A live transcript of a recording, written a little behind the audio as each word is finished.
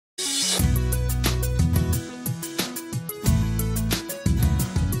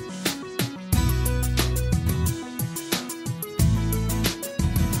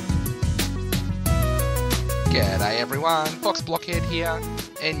everyone, FoxBlockhead here,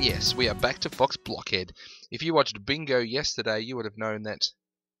 and yes, we are back to FoxBlockhead. If you watched Bingo yesterday, you would have known that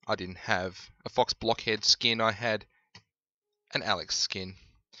I didn't have a FoxBlockhead skin, I had an Alex skin.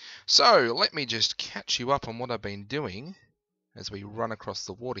 So, let me just catch you up on what I've been doing as we run across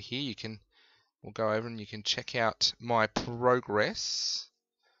the water here. We'll go over and you can check out my progress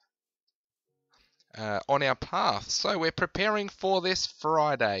on our path. So, we're preparing for this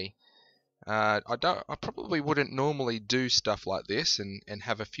Friday. I probably wouldn't normally do stuff like this and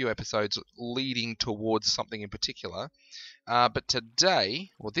have a few episodes leading towards something in particular. But today,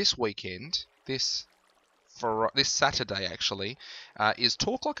 or this weekend, this Saturday actually, is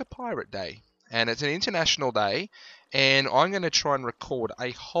Talk Like a Pirate Day. And it's an international day, and I'm going to try and record a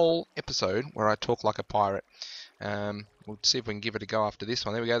whole episode where I talk like a pirate. We'll see if we can give it a go after this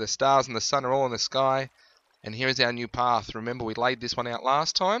one. There we go, the stars and the sun are all in the sky, and here is our new path. Remember, we laid this one out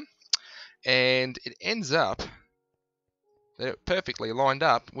last time. And it ends up perfectly lined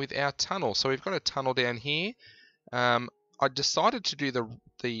up with our tunnel. So we've got a tunnel down here. I decided to do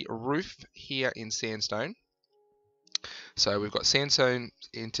the roof here in sandstone. So we've got sandstone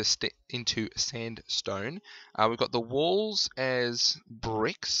into sandstone. We've got the walls as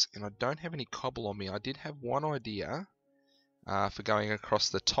bricks, and I don't have any cobble on me. I did have one idea for going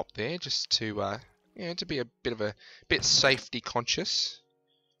across the top there, just to to be a bit safety conscious.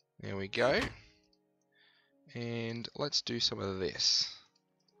 There we go. And let's do some of this.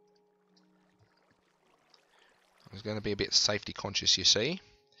 I was going to be a bit safety conscious, you see.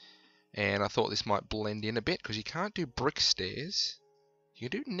 And I thought this might blend in a bit, because you can't do brick stairs. You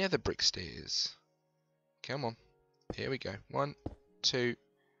can do nether brick stairs. Come on. Here we go. 1, 2,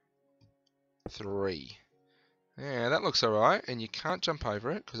 3. Yeah, that looks alright. And you can't jump over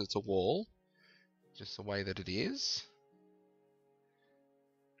it, because it's a wall. Just the way that it is.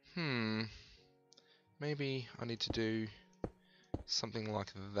 Maybe I need to do something like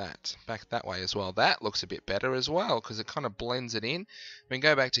that, back that way as well. That looks a bit better as well, because it kind of blends it in. We can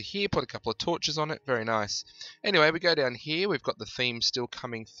go back to here, put a couple of torches on it, very nice. Anyway, we go down here, we've got the theme still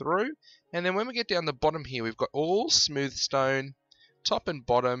coming through, and then when we get down the bottom here, we've got all smooth stone, top and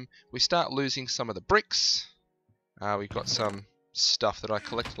bottom. We start losing some of the bricks. We've got some stuff that I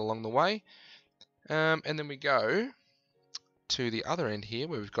collected along the way, and then we go to the other end here,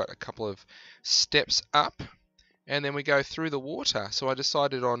 where we've got a couple of steps up, and then we go through the water. So I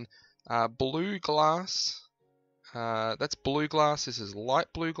decided on blue glass. That's blue glass. This is light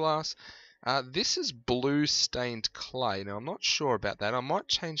blue glass. This is blue stained clay. Now I'm not sure about that. I might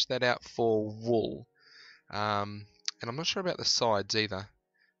change that out for wool, and I'm not sure about the sides either,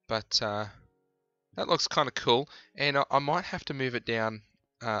 but that looks kind of cool. And I might have to move it down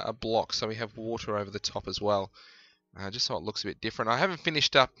a block so we have water over the top as well. Just so it looks a bit different. I haven't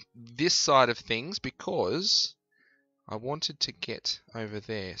finished up this side of things because I wanted to get over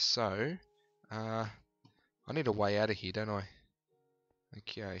there. So, I need a way out of here, don't I?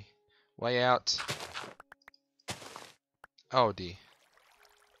 Okay. Way out. Oh dear.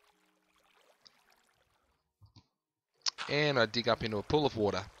 And I dig up into a pool of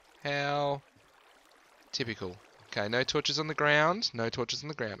water. How typical. Okay, no torches on the ground. No torches on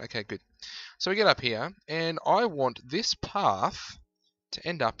the ground. Okay, good. So we get up here, and I want this path to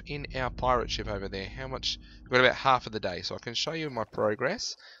end up in our pirate ship over there. How much? We've got about half of the day, so I can show you my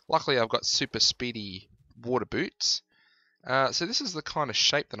progress. Luckily, I've got super speedy water boots. So this is the kind of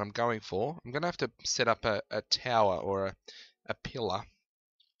shape that I'm going for. I'm going to have to set up a tower or a pillar,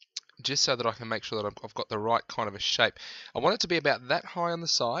 just so that I can make sure that I've got the right kind of a shape. I want it to be about that high on the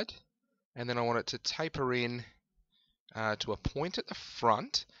side, and then I want it to taper in to a point at the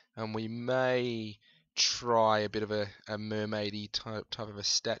front. And we may try a bit of a mermaidy type of a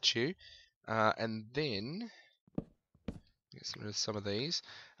statue. And then, get rid of some of these.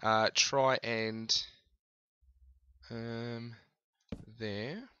 Try and,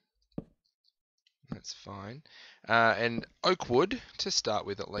 there. That's fine. And oak wood to start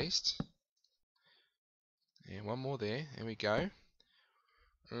with at least. Yeah, one more there. There we go.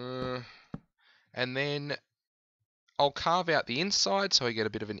 And then I'll carve out the inside so I get a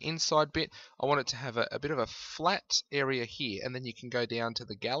bit of an inside bit. I want it to have a bit of a flat area here, and then you can go down to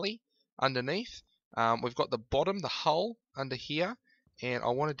the galley underneath. We've got the bottom, the hull under here, and I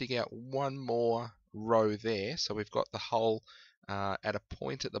want to dig out one more row there. So we've got the hull at a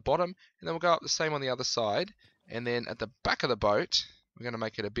point at the bottom, and then we'll go up the same on the other side. And then at the back of the boat, we're going to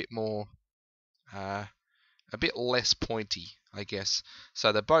make it a bit more, a bit less pointy, I guess.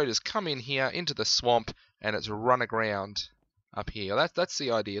 So the boat has come in here into the swamp, and it's run aground up here. That's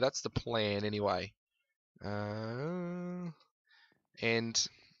the idea. That's the plan anyway. And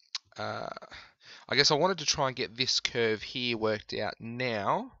I I guess I wanted to try and get this curve here worked out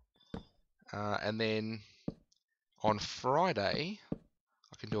now, and then on Friday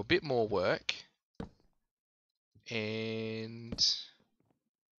I can do a bit more work, and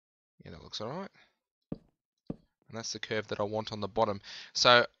yeah, that looks alright. And that's the curve that I want on the bottom.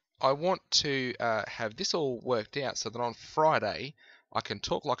 So I want to have this all worked out so that on Friday I can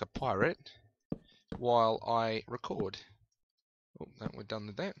talk like a pirate while I record. Oh, no, we're done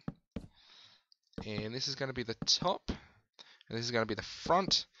with that. And this is going to be the top, and this is going to be the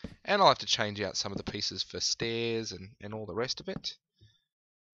front, and I'll have to change out some of the pieces for stairs and all the rest of it.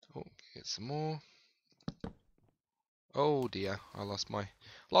 Oh, get some more. Oh dear, I lost my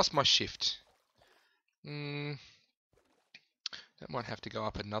shift. That might have to go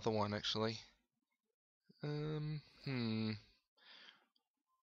up another one actually. Not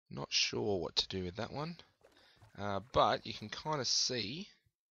sure what to do with that one. But you can kind of see.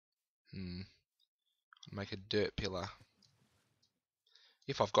 Make a dirt pillar.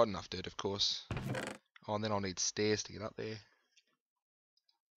 If I've got enough dirt, of course. Oh, and then I'll need stairs to get up there.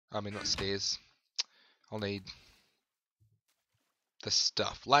 I mean, not stairs. I'll need the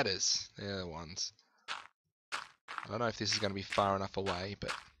stuff. Ladders. They're the ones. I don't know if this is going to be far enough away,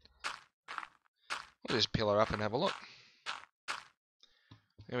 but we'll just pillar up and have a look.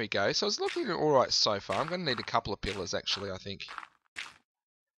 There we go. So it's looking alright so far. I'm going to need a couple of pillars, actually, I think.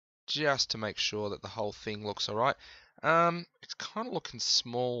 Just to make sure that the whole thing looks alright. It's kind of looking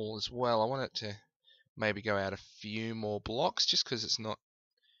small as well. I want it to maybe go out a few more blocks, just because it's not,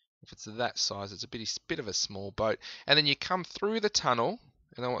 if it's that size, it's a bit of a small boat. And then you come through the tunnel,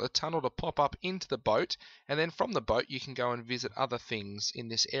 and I want the tunnel to pop up into the boat, and then from the boat you can go and visit other things in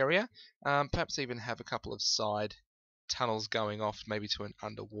this area. Perhaps even have a couple of side tunnels going off, maybe to an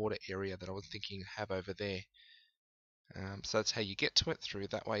underwater area that I was thinking of have over there. So that's how you get to it, through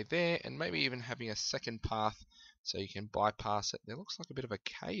that way there, and maybe even having a second path so you can bypass it. There looks like a bit of a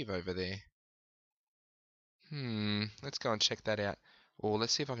cave over there. Let's go and check that out. Or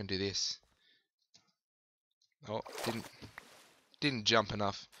let's see if I can do this. Oh, didn't jump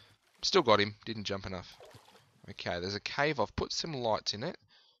enough. Still got him, didn't jump enough. Okay, there's a cave. I've put some lights in it.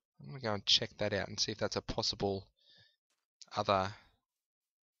 I'm going to go and check that out and see if that's a possible other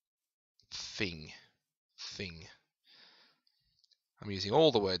thing. I'm using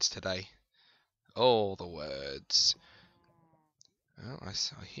all the words today. All the words. Oh, I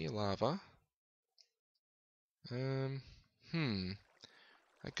hear lava. That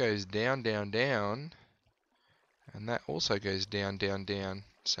goes down, down, down. And that also goes down, down, down.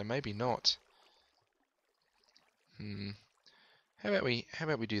 So maybe not. How about we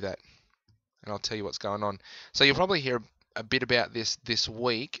do that? And I'll tell you what's going on. So you'll probably hear a bit about this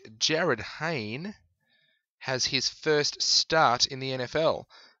week. Jared Hayne has his first start in the NFL.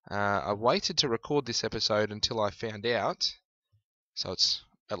 I waited to record this episode until I found out. So it's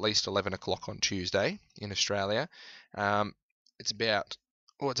at least 11 o'clock on Tuesday in Australia. It's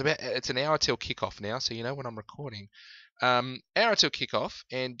an hour till kickoff now, so you know when I'm recording. Hour till kickoff,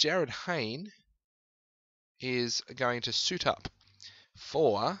 and Jared Hayne is going to suit up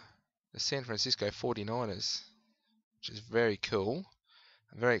for the San Francisco 49ers, which is very cool.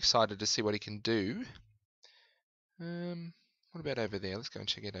 I'm very excited to see what he can do. What about over there? Let's go and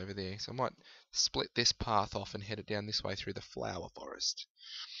check it over there. So I might split this path off and head it down this way through the flower forest.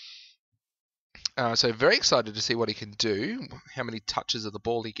 So very excited to see what he can do, how many touches of the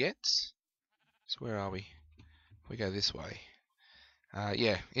ball he gets. So where are we? We go this way.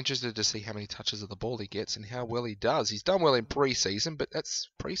 Yeah, interested to see how many touches of the ball he gets and how well he does. He's done well in pre-season, but that's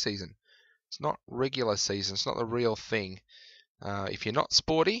pre-season. It's not regular season. It's not the real thing. If you're not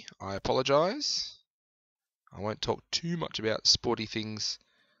sporty, I apologise. I won't talk too much about sporty things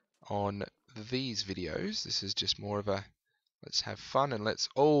on these videos. This is just more of a let's have fun and let's...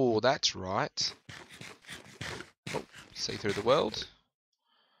 Oh, that's right. Oh, see through the world.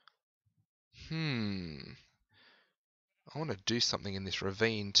 I want to do something in this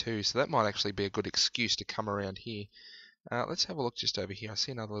ravine too, so that might actually be a good excuse to come around here. Let's have a look just over here. I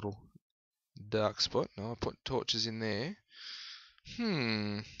see another little dark spot. No, I'll put torches in there.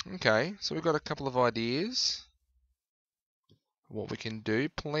 Okay, so we've got a couple of ideas. What we can do.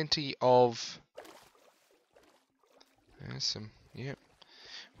 Plenty of... There's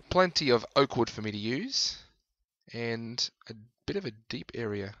plenty of oak wood for me to use. And a bit of a deep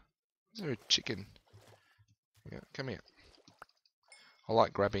area. Is there a chicken? Yeah, come here. I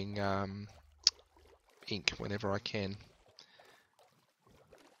like grabbing ink whenever I can.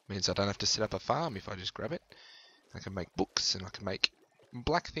 Means I don't have to set up a farm if I just grab it. I can make books and I can make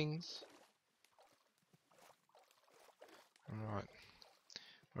black things. Alright.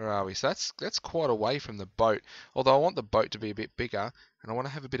 Where are we? So that's quite away from the boat. Although I want the boat to be a bit bigger, and I want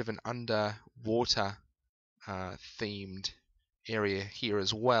to have a bit of an underwater themed area here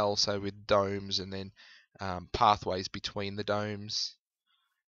as well. So with domes and then pathways between the domes.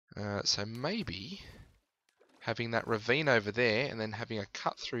 So maybe having that ravine over there and then having a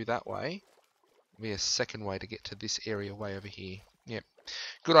cut through that way will be a second way to get to this area way over here. Yep,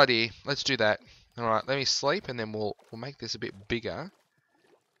 good idea. Let's do that. All right, let me sleep and then we'll make this a bit bigger.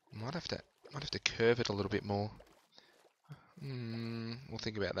 Might have to curve it a little bit more. We'll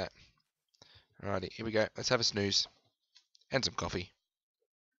think about that. Alrighty, here we go. Let's have a snooze and some coffee.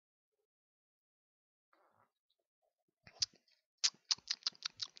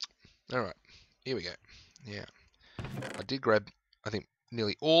 Alright, here we go. Yeah, I did grab, I think,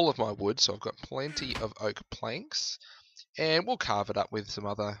 nearly all of my wood, so I've got plenty of oak planks, and we'll carve it up with some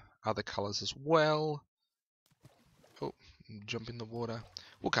other colours as well. Oh, jump in the water.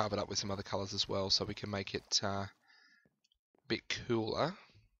 We'll carve it up with some other colours as well, so we can make it a bit cooler.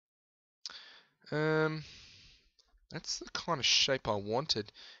 That's the kind of shape I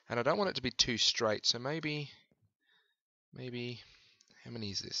wanted, and I don't want it to be too straight, so maybe, how many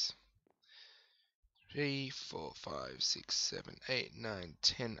is this? 3, 4, 5, 6, 7, 8, 9,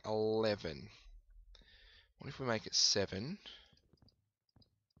 10, 11. What if we make it 7?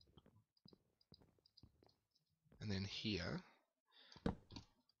 And then here,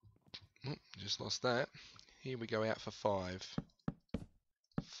 oh, just lost that. Here we go out for 5.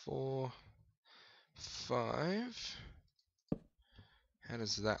 4, 5. How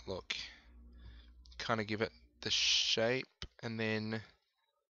does that look? Kind of give it the shape, and then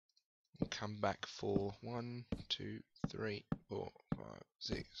we'll come back for 1, 2, 3, 4, 5,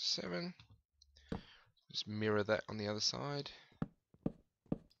 6, 7. Just mirror that on the other side.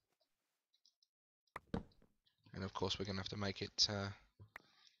 And of course we're going to have to make it,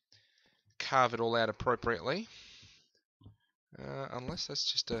 carve it all out appropriately. Unless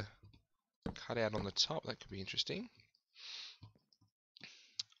that's just a cut out on the top, that could be interesting.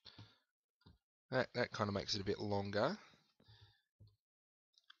 That kind of makes it a bit longer.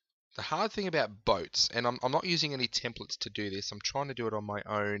 The hard thing about boats, and I'm not using any templates to do this, I'm trying to do it on my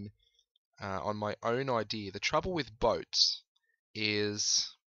own idea. The trouble with boats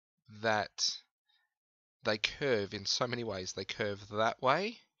is that they curve in so many ways. They curve that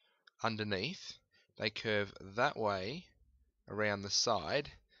way underneath, they curve that way around the side,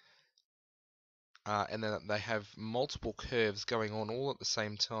 and then they have multiple curves going on all at the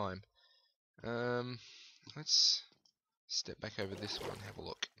same time. Let's step back over this one and have a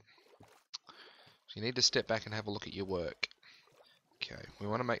look. So you need to step back and have a look at your work. Okay, we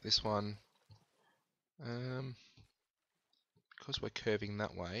want to make this one, because we're curving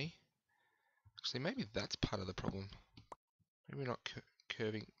that way. Actually, maybe that's part of the problem. Maybe we're not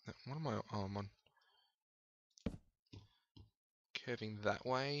curving. What am I? Oh, I'm on curving that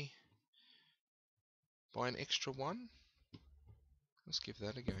way by an extra 1. Let's give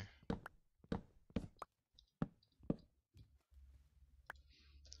that a go.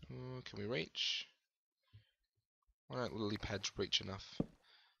 Oh, can we reach? Why don't lily pads reach enough?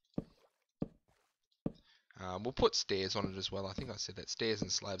 We'll put stairs on it as well. I think I said that. Stairs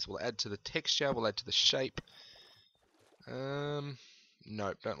and slabs. We'll add to the texture. We'll add to the shape.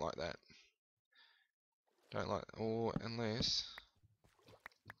 Nope, don't like that. Don't like that. Or unless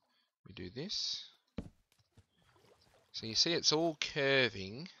we do this. So you see it's all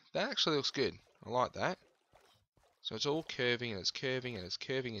curving. That actually looks good. I like that. So it's all curving and it's curving and it's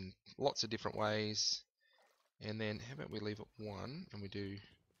curving in lots of different ways. And then how about we leave it 1 and we do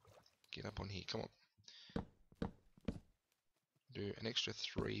get up on here. Come on. Do an extra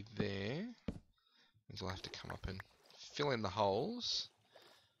 3 there. Means I'll have to come up and fill in the holes.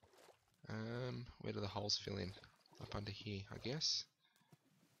 Where do the holes fill in? Up under here, I guess.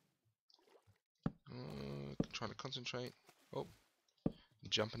 Trying to concentrate. Oh,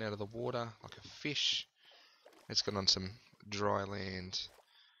 jumping out of the water like a fish. Let's get on some dry land.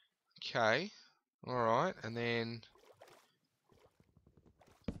 Okay, alright, and then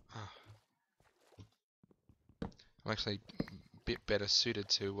I'm actually a bit better suited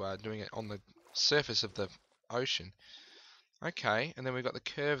to doing it on the surface of the ocean. Okay, and then we've got the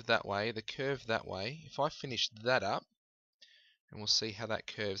curve that way, the curve that way. If I finish that up, and we'll see how that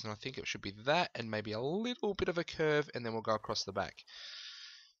curves, and I think it should be that, and maybe a little bit of a curve, and then we'll go across the back.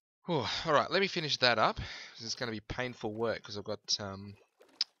 Alright, let me finish that up. This is going to be painful work, because I've got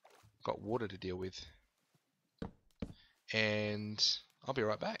water to deal with. And I'll be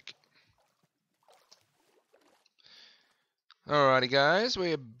right back. Alrighty guys,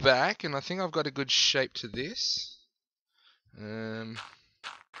 we're back, and I think I've got a good shape to this.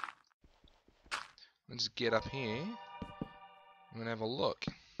 Let's get up here. I'm going to have a look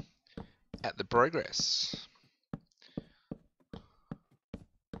at the progress.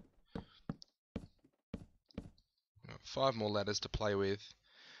 Got 5 more ladders to play with.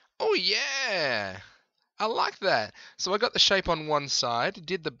 Oh yeah! I like that. So I got the shape on one side,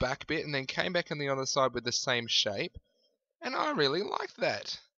 did the back bit, and then came back on the other side with the same shape. And I really like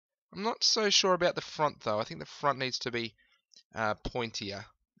that. I'm not so sure about the front though. I think the front needs to be pointier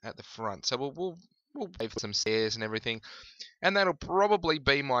at the front. So we'll wave some stairs and everything. And that'll probably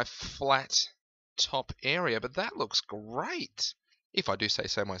be my flat top area. But that looks great. If I do say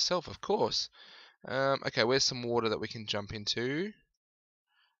so myself, of course. Okay, where's some water that we can jump into?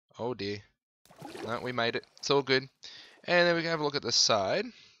 Oh dear. No, we made it. It's all good. And then we can have a look at the side.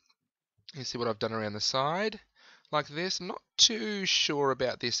 You see what I've done around the side. Like this. I'm not too sure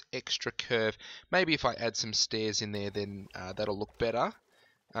about this extra curve. Maybe if I add some stairs in there, then that'll look better.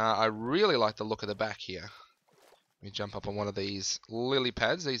 I really like the look of the back here. Let me jump up on one of these lily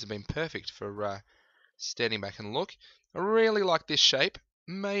pads. These have been perfect for standing back and look. I really like this shape.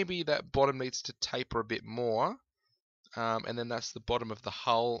 Maybe that bottom needs to taper a bit more. And then that's the bottom of the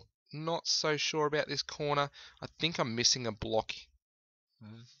hull. Not so sure about this corner. I think I'm missing a block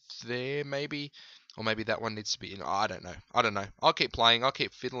there, maybe. Or maybe that one needs to be in. Oh, I don't know. I'll keep playing. I'll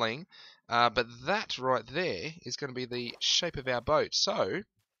keep fiddling. But that right there is going to be the shape of our boat. So,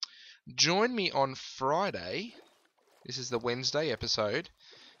 join me on Friday. This is the Wednesday episode.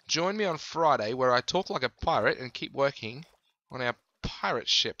 Join me on Friday where I talk like a pirate and keep working on our pirate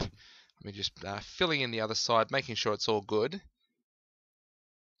ship. Let me just filling in the other side, making sure it's all good.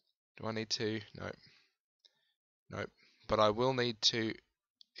 Do I need to? No. Nope. But I will need to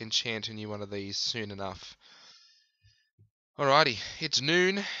enchant a new one of these soon enough. Alrighty, it's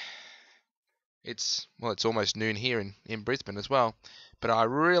noon. It's almost noon here in Brisbane as well. But I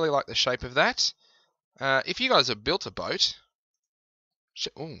really like the shape of that. If you guys have built a boat,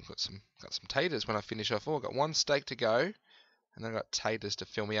 got some taters when I finish off. I've got 1 steak to go. And I've got taters to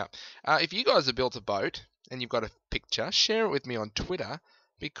fill me up. If you guys have built a boat and you've got a picture, share it with me on Twitter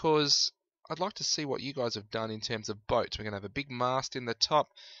because I'd like to see what you guys have done in terms of boats. We're going to have a big mast in the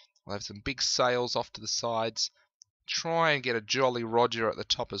top. We'll have some big sails off to the sides. Try and get a Jolly Roger at the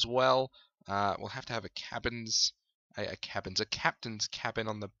top as well. We'll have to have a captain's cabin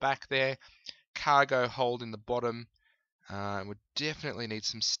on the back there. Cargo hold in the bottom. We'll definitely need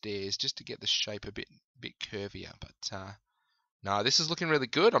some stairs just to get the shape a bit curvier. But no, this is looking really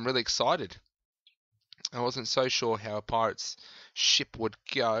good. I'm really excited. I wasn't so sure how a pirate's ship would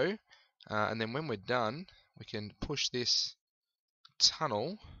go. And then when we're done, we can push this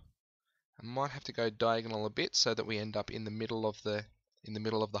tunnel. I might have to go diagonal a bit so that we end up in the middle of the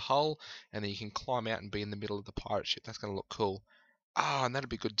hull, and then you can climb out and be in the middle of the pirate ship. That's going to look cool. And that'd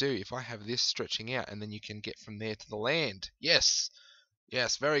be good too if I have this stretching out, and then you can get from there to the land. Yes,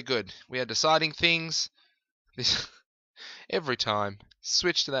 very good. We are deciding things. This. Every time.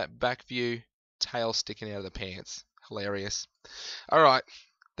 Switch to that back view, tail sticking out of the pants. Hilarious. Alright,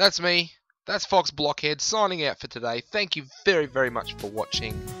 that's me. That's FoxBlockhead signing out for today. Thank you very, very much for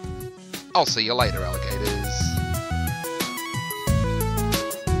watching. I'll see you later, alligators.